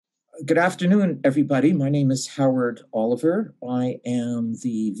Good afternoon, everybody. My name is Howard Oliver. I am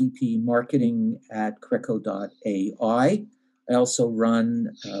the VP Marketing at Creco.ai. I also run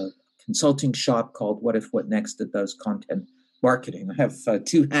a consulting shop called What If What Next that does content marketing. I have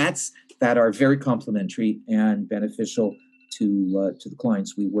two hats that are very complementary and beneficial to the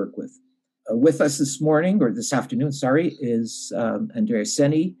clients we work with. With us this afternoon, is Andreas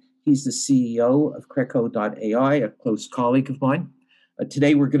Senie. He's the CEO of Creco.ai, a close colleague of mine.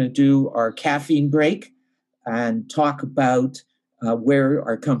 Today, we're going to do our caffeine break and talk about where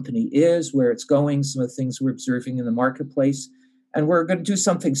our company is, where it's going, some of the things we're observing in the marketplace. And we're going to do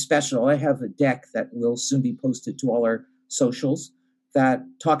something special. I have a deck that will soon be posted to all our socials that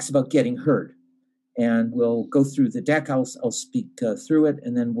talks about getting heard. And we'll go through the deck. I'll speak through it,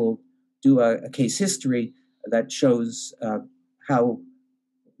 and then we'll do a case history that shows how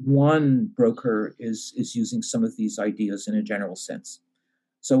one broker is using some of these ideas in a general sense.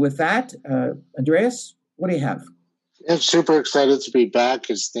 So with that, Andreas, what do you have? I'm super excited to be back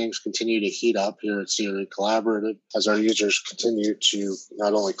as things continue to heat up here at CRE Collaborative, as our users continue to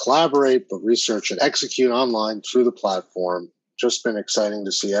not only collaborate, but research and execute online through the platform. Just been exciting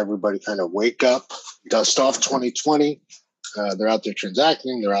to see everybody kind of wake up, dust off 2020. They're out there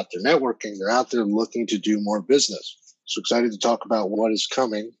transacting, they're out there networking, they're out there looking to do more business. So excited to talk about what is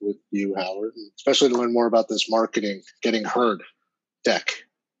coming with you, Howard, and especially to learn more about this marketing, getting heard deck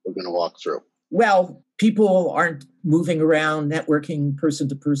we're going to walk through. Well, people aren't moving around networking person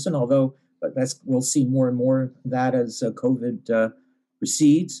to person, although we'll see more and more of that as COVID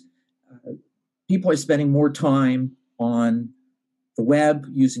recedes. People are spending more time on the web,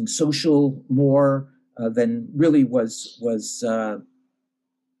 using social more than really was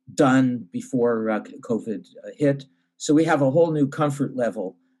done before COVID hit. So we have a whole new comfort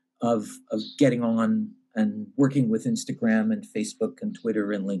level of getting on and working with Instagram and Facebook and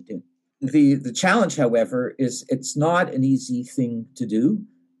Twitter and LinkedIn. The challenge, however, is it's not an easy thing to do.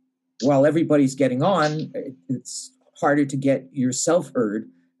 While everybody's getting on, it's harder to get yourself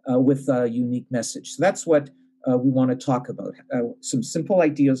heard with a unique message. So that's what we want to talk about. Some simple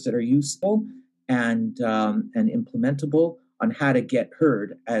ideas that are useful and implementable on how to get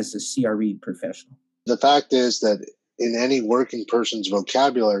heard as a CRE professional. The fact is that in any working person's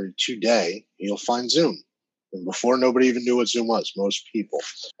vocabulary today, you'll find Zoom. And before, nobody even knew what Zoom was, most people.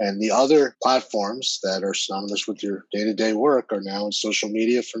 And the other platforms that are synonymous with your day-to-day work are now in social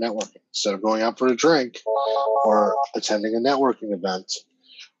media for networking. Instead of going out for a drink or attending a networking event,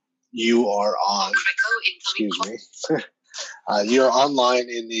 you are on, you're online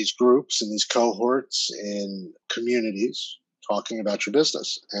in these groups, in these cohorts, in communities, talking about your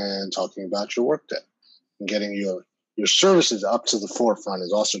business and talking about your workday and getting your services up to the forefront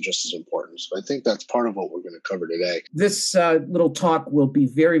is also just as important. So I think that's part of what we're going to cover today. This little talk will be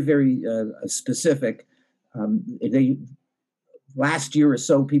very, very specific. Last year or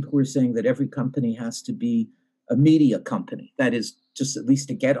so, people were saying that every company has to be a media company. That is just at least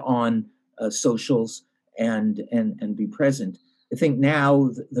to get on socials and be present. I think now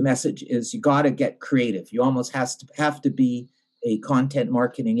the message is you got to get creative. You almost have to be a content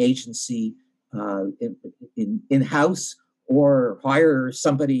marketing agency in-house, or hire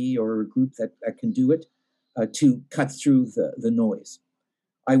somebody or a group that can do it to cut through the noise.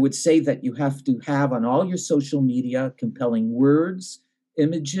 I would say that you have to have on all your social media compelling words,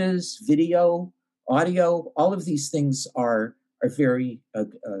 images, video, audio. All of these things are very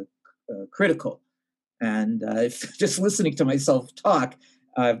critical. And if just listening to myself talk,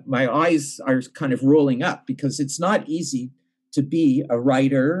 my eyes are kind of rolling up because it's not easy to be a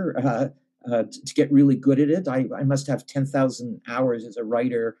writer, to get really good at it. I must have 10,000 hours as a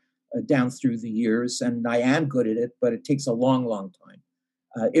writer down through the years, and I am good at it, but it takes a long, long time.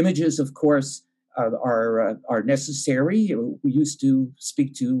 Images, of course, are necessary. We used to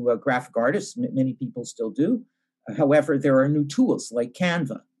speak to graphic artists. Many people still do. However, there are new tools like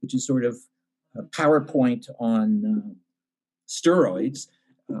Canva, which is sort of PowerPoint on steroids.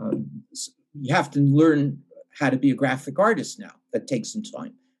 You have to learn how to be a graphic artist now. That takes some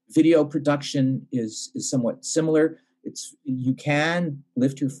time. Video production is somewhat similar. You can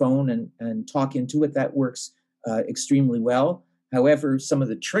lift your phone and talk into it. That works extremely well. However, some of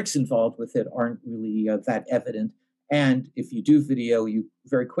the tricks involved with it aren't really that evident. And if you do video, you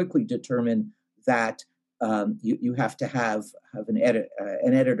very quickly determine that you have to have an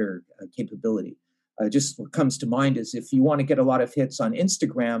editor capability. Just what comes to mind is if you want to get a lot of hits on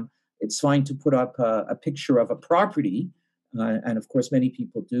Instagram, it's fine to put up a picture of a property. And of course, many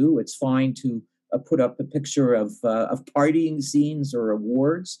people do. It's fine to put up a picture of partying scenes or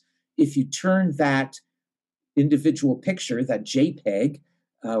awards. If you turn that individual picture, that JPEG,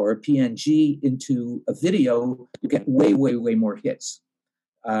 or a PNG into a video, you get way, way, way more hits.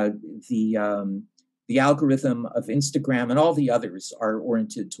 Uh, the the algorithm of Instagram and all the others are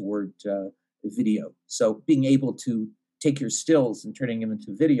oriented toward video. So being able to take your stills and turning them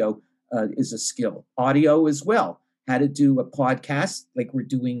into video is a skill. Audio as well. How to do a podcast like we're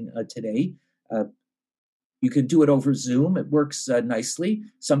doing today. You can do it over Zoom. It works nicely.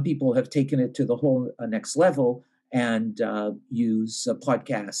 Some people have taken it to the whole next level and use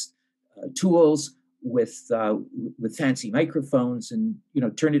podcast tools with fancy microphones and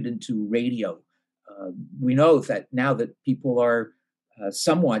turn it into radio. We know that now that people are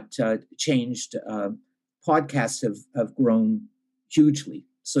somewhat changed, podcasts have grown hugely.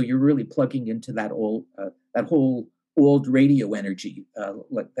 So you're really plugging into that whole old radio energy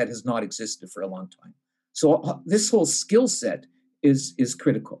that has not existed for a long time. So this whole skill set is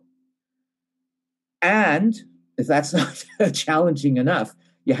critical. And if that's not challenging enough,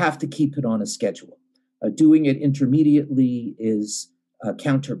 you have to keep it on a schedule. Doing it intermediately is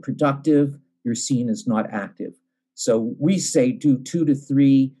counterproductive. You're seen as not active. So we say do 2 to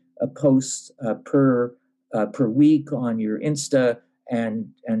 3 posts per week on your Insta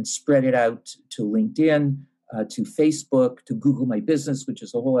and spread it out to LinkedIn, to Facebook, to Google My Business, which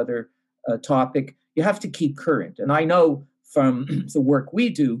is a whole other topic. You have to keep current. And I know from the work we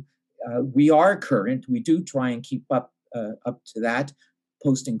do, we are current. We do try and keep up to that,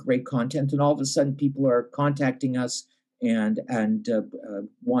 posting great content. And all of a sudden, people are contacting us and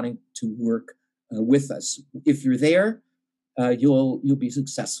wanting to work with us. If you're there, you'll be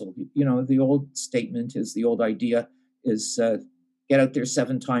successful. The old statement is the old idea is get out there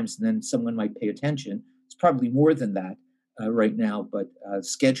 7 times and then someone might pay attention. It's probably more than that right now, but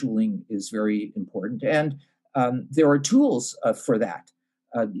scheduling is very important. And there are tools for that.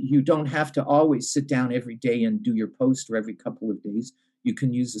 You don't have to always sit down every day and do your post or every couple of days. You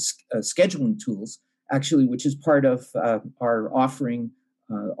can use scheduling tools, actually, which is part of our offering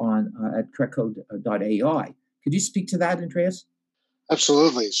at Creco.ai. Could you speak to that, Andreas?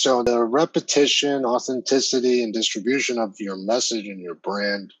 Absolutely. So the repetition, authenticity, and distribution of your message and your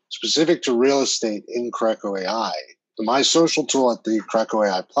brand specific to real estate in Creco AI. The My Social tool at the Creco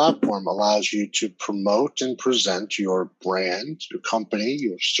AI platform allows you to promote and present your brand, your company,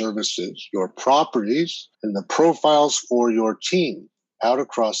 your services, your properties, and the profiles for your team out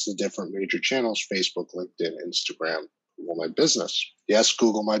across the different major channels: Facebook, LinkedIn, Instagram, Google My Business. Yes,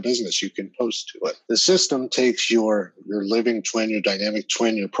 Google My Business, you can post to it. The system takes your living twin, your dynamic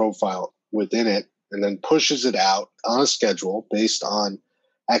twin, your profile within it, and then pushes it out on a schedule based on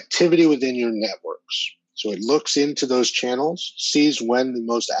activity within your networks. So it looks into those channels, sees when the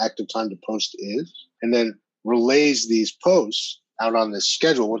most active time to post is, and then relays these posts out on this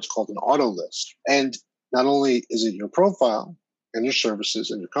schedule, what's called an auto list. And not only is it your profile and your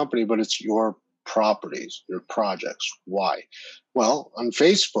services and your company, but it's your properties, your projects. Why? Well, on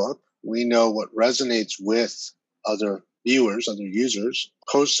Facebook, we know what resonates with other viewers, other users,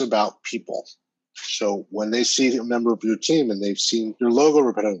 posts about people. So when they see a member of your team and they've seen your logo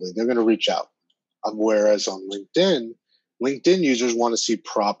repetitively, they're going to reach out. Whereas on LinkedIn users want to see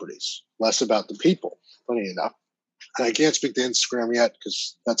properties, less about the people, funny enough. And I can't speak to Instagram yet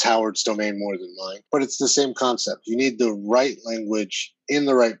because that's Howard's domain more than mine. But it's the same concept. You need the right language in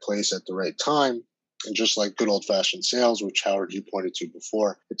the right place at the right time. And just like good old-fashioned sales, which Howard, you pointed to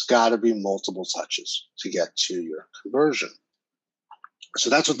before, it's got to be multiple touches to get to your conversion. So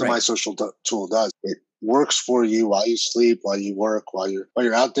that's what the My Social tool does. It works for you while you sleep, while you work, while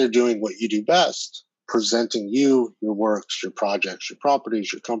you're out there doing what you do best, presenting you, your works, your projects, your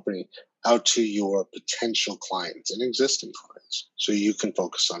properties, your company out to your potential clients and existing clients, so you can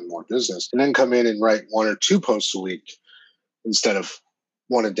focus on more business and then come in and write 1 or 2 posts a week instead of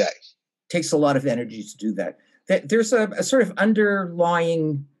 1 a day. Takes a lot of energy to do that. There's a sort of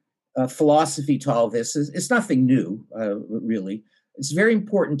underlying philosophy to all this. It's nothing new, really. It's very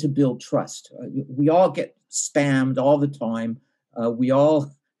important to build trust. We all get spammed all the time. We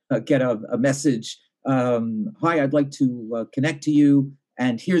all get a message, hi, I'd like to connect to you,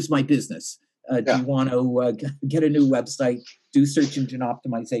 and here's my business. Do you want to get a new website, do search engine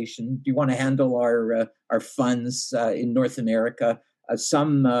optimization? Do you want to handle our funds in North America?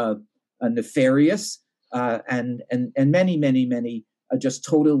 Some nefarious, and many, many, many just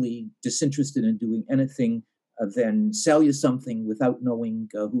totally disinterested in doing anything than sell you something without knowing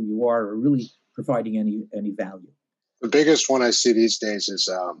who you are or really providing any value. The biggest one I see these days is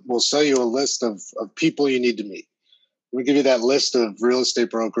we'll sell you a list of people you need to meet. We give you that list of real estate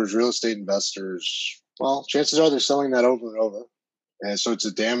brokers, real estate investors. Well, chances are they're selling that over and over. And so it's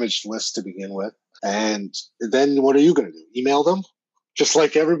a damaged list to begin with. And then what are you going to do? Email them? just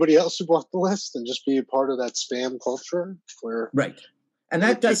like everybody else who bought the list, and just be a part of that spam culture where Right. And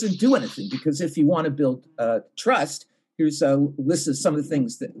that doesn't do anything, because if you want to build trust, here's a list of some of the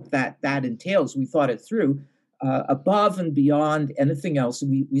things that entails. We thought it through. Above and beyond anything else,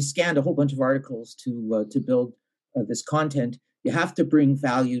 we scanned a whole bunch of articles to build this content. You have to bring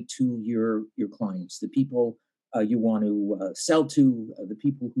value to your clients, the people you want to sell to, the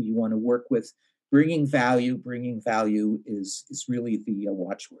people who you want to work with. Bringing value is really the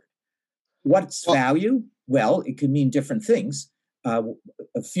watchword. What's value? Well, it can mean different things. A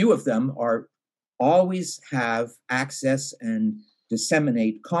few of them are always have access and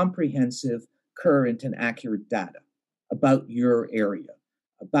disseminate comprehensive, current, and accurate data about your area,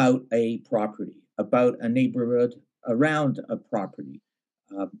 about a property, about a neighborhood around a property,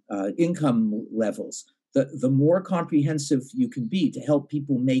 income levels. The more comprehensive you can be to help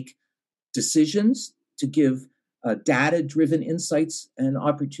people make decisions, to give data-driven insights and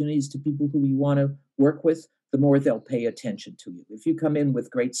opportunities to people who you want to work with, the more they'll pay attention to you. If you come in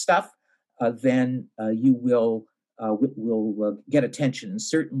with great stuff, then you will get attention, and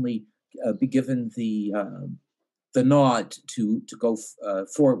certainly be given the nod to go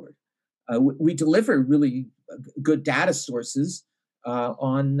forward. We deliver really good data sources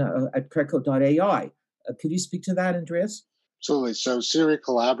at Creco.ai. Could you speak to that, Andreas? Absolutely. So Senie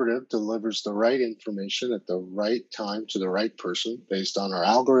Collaborative delivers the right information at the right time to the right person based on our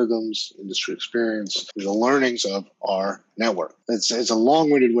algorithms, industry experience, the learnings of our network. It's a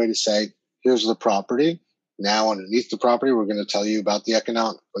long-winded way to say, here's the property. Now, underneath the property, we're going to tell you about the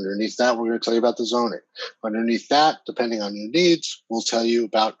economic. Underneath that, we're going to tell you about the zoning. Underneath that, depending on your needs, we'll tell you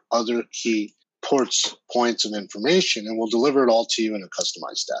about other key points of information, and we'll deliver it all to you in a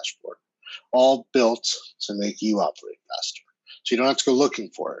customized dashboard, all built to make you operate faster. So you don't have to go looking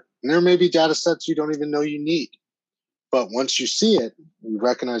for it. And there may be data sets you don't even know you need. But once you see it, you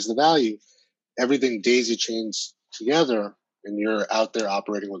recognize the value, everything daisy chains together, and you're out there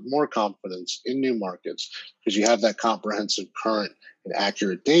operating with more confidence in new markets because you have that comprehensive, current, and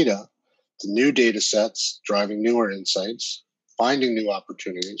accurate data, the new data sets driving newer insights, finding new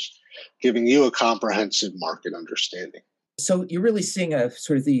opportunities, giving you a comprehensive market understanding. So you're really seeing a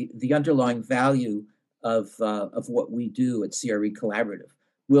sort of the underlying value of what we do at CRE Collaborative.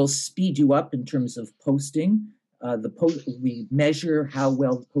 We'll speed you up in terms of posting. We measure how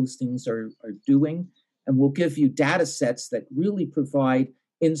well the postings are doing, and we'll give you data sets that really provide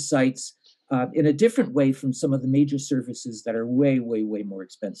insights in a different way from some of the major services that are way, way, way more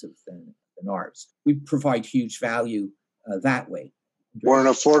expensive than ours. We provide huge value that way. We're an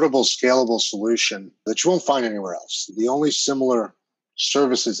affordable, scalable solution that you won't find anywhere else. The only similar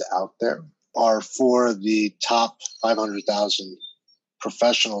services out there are for the top 500,000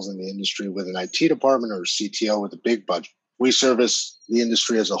 professionals in the industry with an IT department or a CTO with a big budget. We service the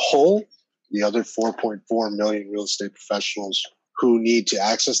industry as a whole, the other 4.4 million real estate professionals who need to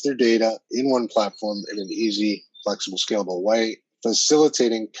access their data in one platform in an easy, flexible, scalable way,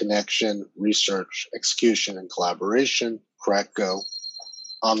 facilitating connection, research, execution, and collaboration, correct, go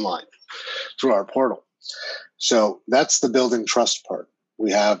online through our portal. So that's the building trust part.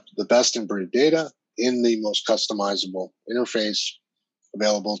 We have the best in breed data in the most customizable interface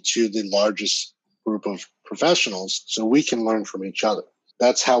available to the largest group of professionals so we can learn from each other.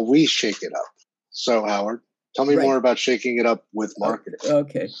 That's how we shake it up. So, Howard, tell me more about shaking it up with marketing.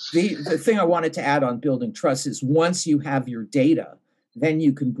 Okay. The thing I wanted to add on building trust is once you have your data, then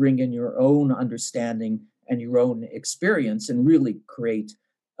you can bring in your own understanding and your own experience and really create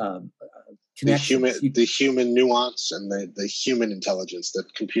connections. The human nuance and the human intelligence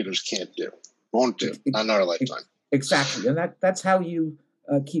that computers can't do, won't do, not in our lifetime. Exactly. And that's how you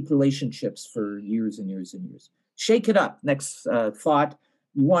keep relationships for years and years and years. Shake it up. Next thought.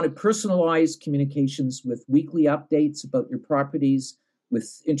 You want to personalize communications with weekly updates about your properties,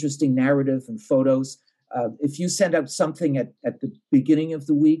 with interesting narrative and photos. If you send out something at the beginning of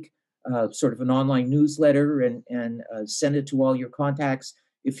the week, sort of an online newsletter, and send it to all your contacts,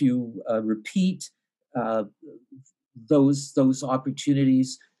 if you repeat those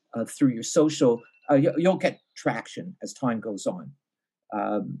opportunities through your social, you'll get traction as time goes on.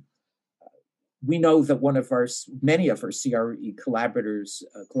 We know that many of our CRE collaborators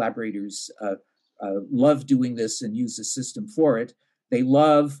love doing this and use the system for it. They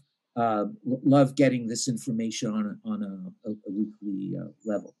love getting this information on a weekly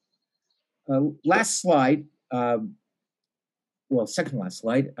level. Last slide, second last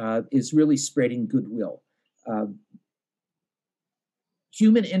slide, is really spreading goodwill.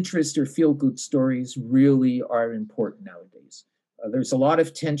 Human interest or feel-good stories really are important nowadays. There's a lot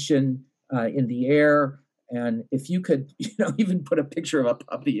of tension in the air, And if you could, even put a picture of a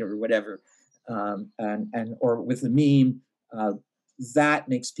puppy or whatever, and or with a meme, that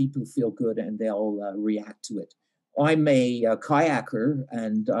makes people feel good and they'll react to it. I'm a kayaker,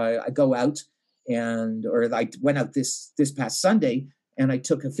 and I go out or I went out this past Sunday, and I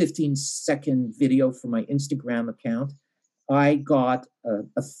took a 15-second video for my Instagram account. I got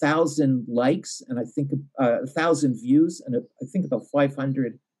 1,000 likes, and I think 1,000 views, and I think about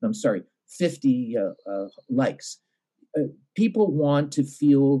 50 likes. People want to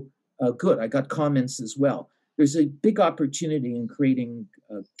feel good. I got comments as well. There's a big opportunity in creating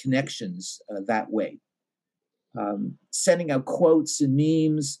connections that way. Sending out quotes and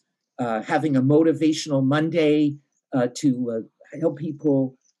memes, having a motivational Monday to help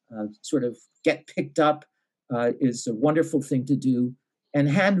people sort of get picked up is a wonderful thing to do. And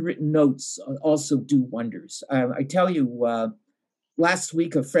handwritten notes also do wonders. I tell you, last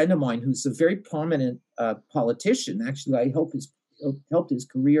week, a friend of mine who's a very prominent politician, actually, I helped his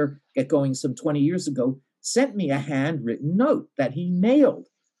career get going some 20 years ago, sent me a handwritten note that he mailed.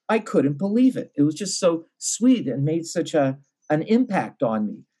 I couldn't believe it. It was just so sweet and made such an impact on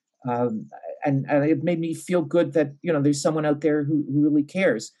me. And it made me feel good that, there's someone out there who really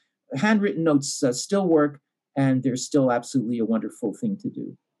cares. Handwritten notes still work, and they're still absolutely a wonderful thing to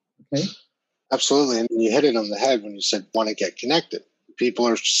do. Okay? Absolutely. And you hit it on the head when you said want to get connected. People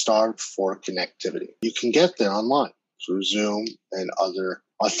are starved for connectivity. You can get there online through Zoom and other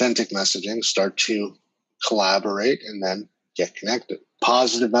authentic messaging. Start to collaborate and then get connected.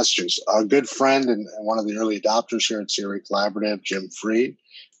 Positive messages. Our good friend and one of the early adopters here at Senie Collaborative, Jim Fried,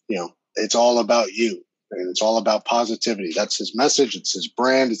 it's all about you. And it's all about positivity. That's his message. It's his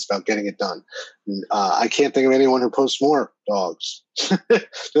brand. It's about getting it done. And, I can't think of anyone who posts more dogs. The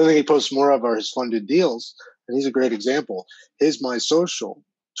only thing he posts more of are his funded deals. And he's a great example. His My Social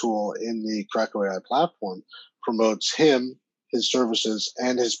tool in the Krakow AI platform promotes him, his services,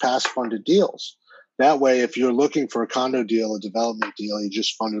 and his past funded deals. That way, if you're looking for a condo deal, a development deal, he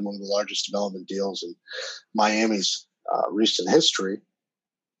just funded one of the largest development deals in Miami's recent history,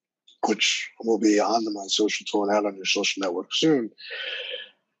 which will be on the My Social tool and out on your social network soon.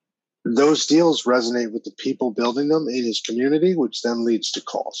 Those deals resonate with the people building them in his community, which then leads to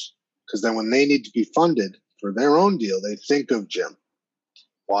calls. Because then when they need to be funded for their own deal, they think of Jim.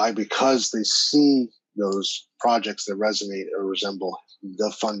 Why? Because they see those projects that resonate or resemble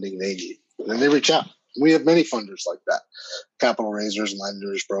the funding they need. And then they reach out. We have many funders like that: capital raisers,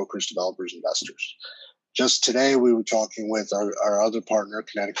 lenders, brokers, developers, investors. Just today, we were talking with our other partner,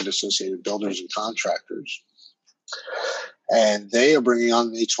 Connecticut Associated Builders and Contractors, and they are bringing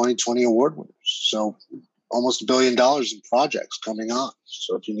on the 2020 award winners. So almost $1 billion in projects coming on.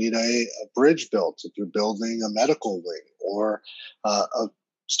 So if you need a bridge built, if you're building a medical wing or a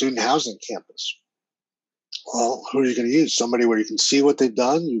student housing campus, well, who are you going to use? Somebody where you can see what they've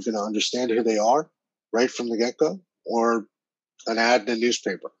done, you're going to understand who they are right from the get-go, or an ad in a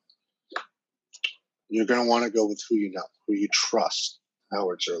newspaper? You're going to want to go with who you know, who you trust,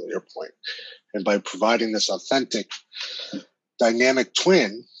 Howard's earlier point. And by providing this authentic, dynamic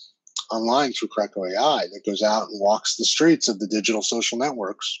twin online through Krakow AI that goes out and walks the streets of the digital social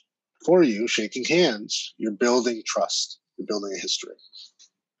networks for you, shaking hands, you're building trust. You're building a history.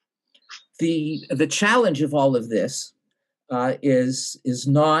 The challenge of all of this is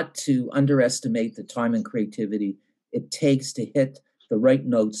not to underestimate the time and creativity it takes to hit the right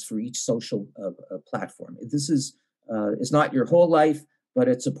notes for each social platform. This is it's not your whole life, but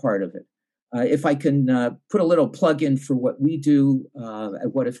it's a part of it. If I can put a little plug in for what we do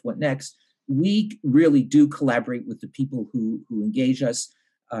at What If, What Next, we really do collaborate with the people who engage us.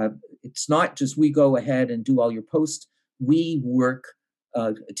 It's not just we go ahead and do all your posts. We work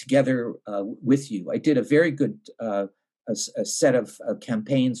together with you. I did a very good a set of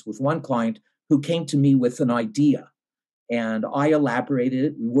campaigns with one client who came to me with an idea. And I elaborated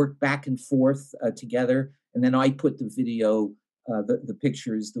it. We worked back and forth together. And then I put the video, the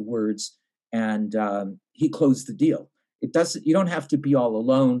pictures, the words, and he closed the deal. You don't have to be all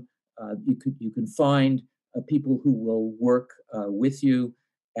alone. You can find people who will work with you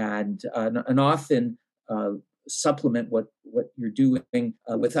and often supplement what you're doing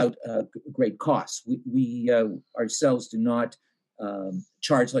without great costs. We ourselves do not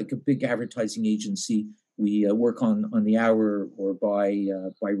charge like a big advertising agency. We work on the hour or by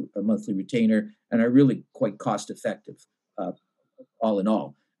a monthly retainer, and are really quite cost effective, all in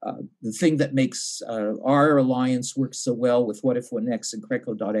all. The thing that makes our alliance work so well with What If, What Next and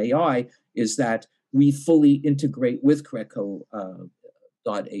Krakow.ai is that we fully integrate with Krakow.ai,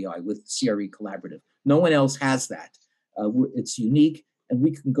 with CRE Collaborative. No one else has that. It's unique, and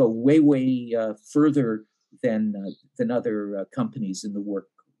we can go way further than other companies in the work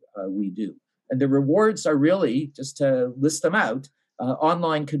we do. And the rewards are really, just to list them out,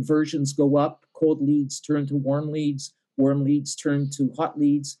 online conversions go up, cold leads turn to warm leads turn to hot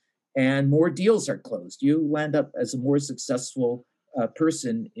leads, and more deals are closed. You land up as a more successful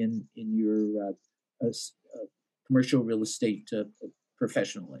person in your commercial real estate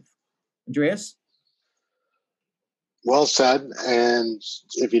professional life. Andreas? Well said. And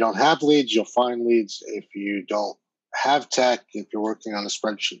if you don't have leads, you'll find leads. If you don't have tech, if you're working on a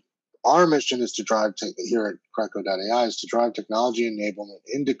spreadsheet, our mission is to drive here at Greco.ai is to drive technology enablement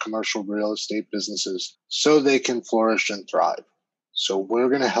into commercial real estate businesses so they can flourish and thrive. So we're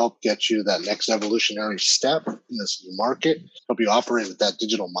going to help get you to that next evolutionary step in this new market, help you operate with that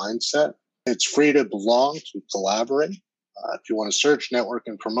digital mindset. It's free to belong, to collaborate. If you want to search, network,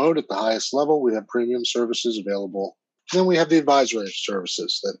 and promote at the highest level, we have premium services available. And then we have the advisory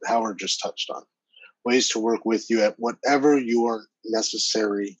services that Howard just touched on. Ways to work with you at whatever your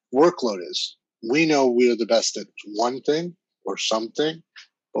necessary workload is. We know we are the best at one thing or something,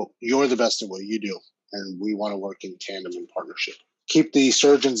 but you're the best at what you do. And we want to work in tandem and partnership. Keep the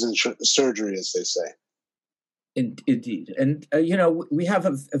surgeons in surgery, as they say. Indeed. And, we have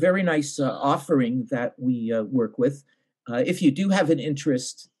a very nice offering that we work with. If you do have an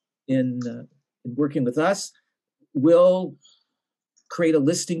interest in working with us, we'll create a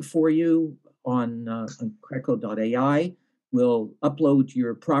listing for you on Greco.ai. We'll upload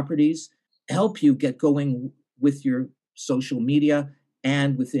your properties, help you get going with your social media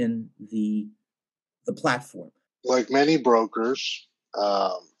and within the platform. Like many brokers,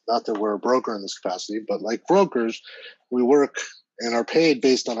 not that we're a broker in this capacity, but like brokers, we work and are paid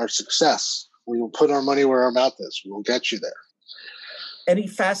based on our success. We will put our money where our mouth is. We'll get you there. Any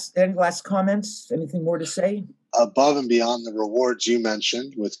last comments? Anything more to say? Above and beyond the rewards you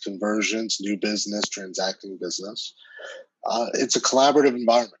mentioned with conversions, new business, transacting business, it's a collaborative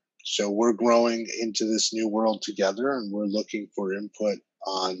environment. So we're growing into this new world together, and we're looking for input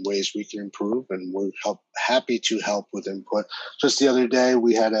on ways we can improve, and we're happy to help with input. Just the other day,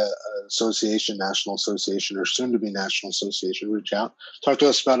 we had a national association, or soon to be national association, reach out, talk to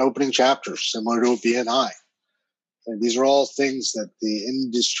us about opening chapters similar to a BNI. And these are all things that the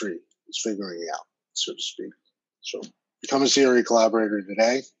industry is figuring out, so to speak. So become a CRE collaborator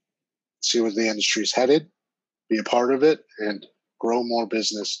today, see where the industry is headed, be a part of it, and grow more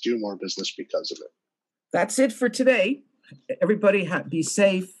business, do more business because of it. That's it for today. Everybody be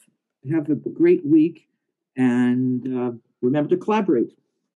safe, have a great week, and remember to collaborate.